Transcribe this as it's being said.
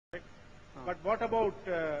But what about,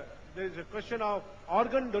 there is a question of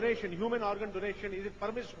organ donation, human organ donation. Is it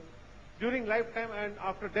permissible during lifetime and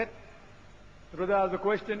after death? Brother, the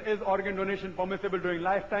question is organ donation permissible during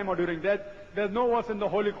lifetime or during death? There's no verse in the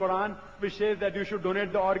Holy Quran which says that you should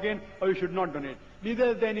donate the organ or you should not donate.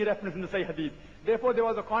 Neither is there any reference in the Sahih Hadith. Therefore, there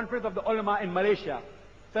was a conference of the ulama in Malaysia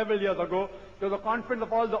several years ago. There was a conference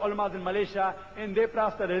of all the ulamas in Malaysia, and they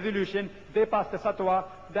passed a resolution, they passed a fatwa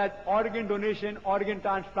that organ donation, organ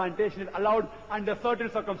transplantation is allowed under certain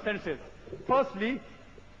circumstances. Firstly,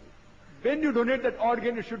 when you donate that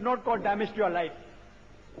organ, it should not cause damage to your life.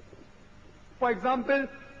 For example,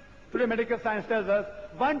 today medical science tells us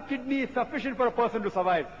one kidney is sufficient for a person to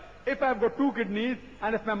survive. If I've got two kidneys,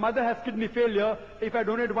 and if my mother has kidney failure, if I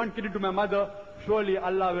donate one kidney to my mother, surely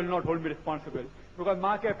Allah will not hold me responsible. Because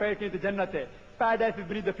maa ke pair ki jannat hai. Paradise is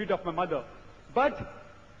beneath the feet of my mother. But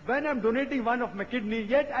when I'm donating one of my kidney,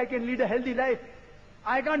 yet I can lead a healthy life.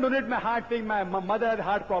 I can't donate my heart saying my mother has a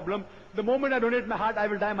heart problem. The moment I donate my heart, I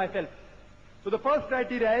will die myself. So the first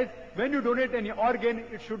criteria is, when you donate any organ,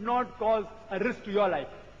 it should not cause a risk to your life.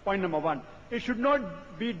 Point number one. It should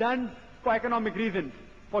not be done for economic reasons,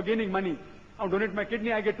 for gaining money. I donate my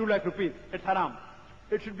kidney, I get 2 lakh rupees. It's haram.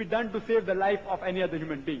 It should be done to save the life of any other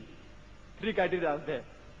human being. 3 criteria are there.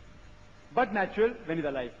 But natural, when he's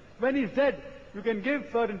alive. When he's dead, you can give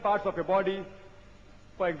certain parts of your body.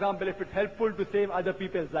 For example, if it's helpful to save other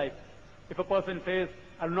people's life. If a person says,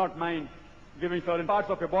 I will not mind giving certain parts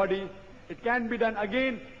of your body, it can be done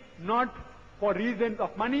again, not for reasons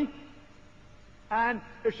of money, and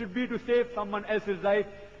it should be to save someone else's life.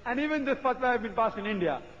 And even this fatwa has been passed in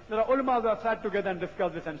India. There are ulamas who have sat together and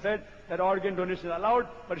discussed this and said that organ donation is allowed,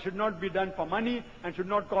 but it should not be done for money and should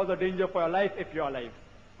not cause a danger for your life if you are alive.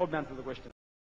 Hope that answers the question.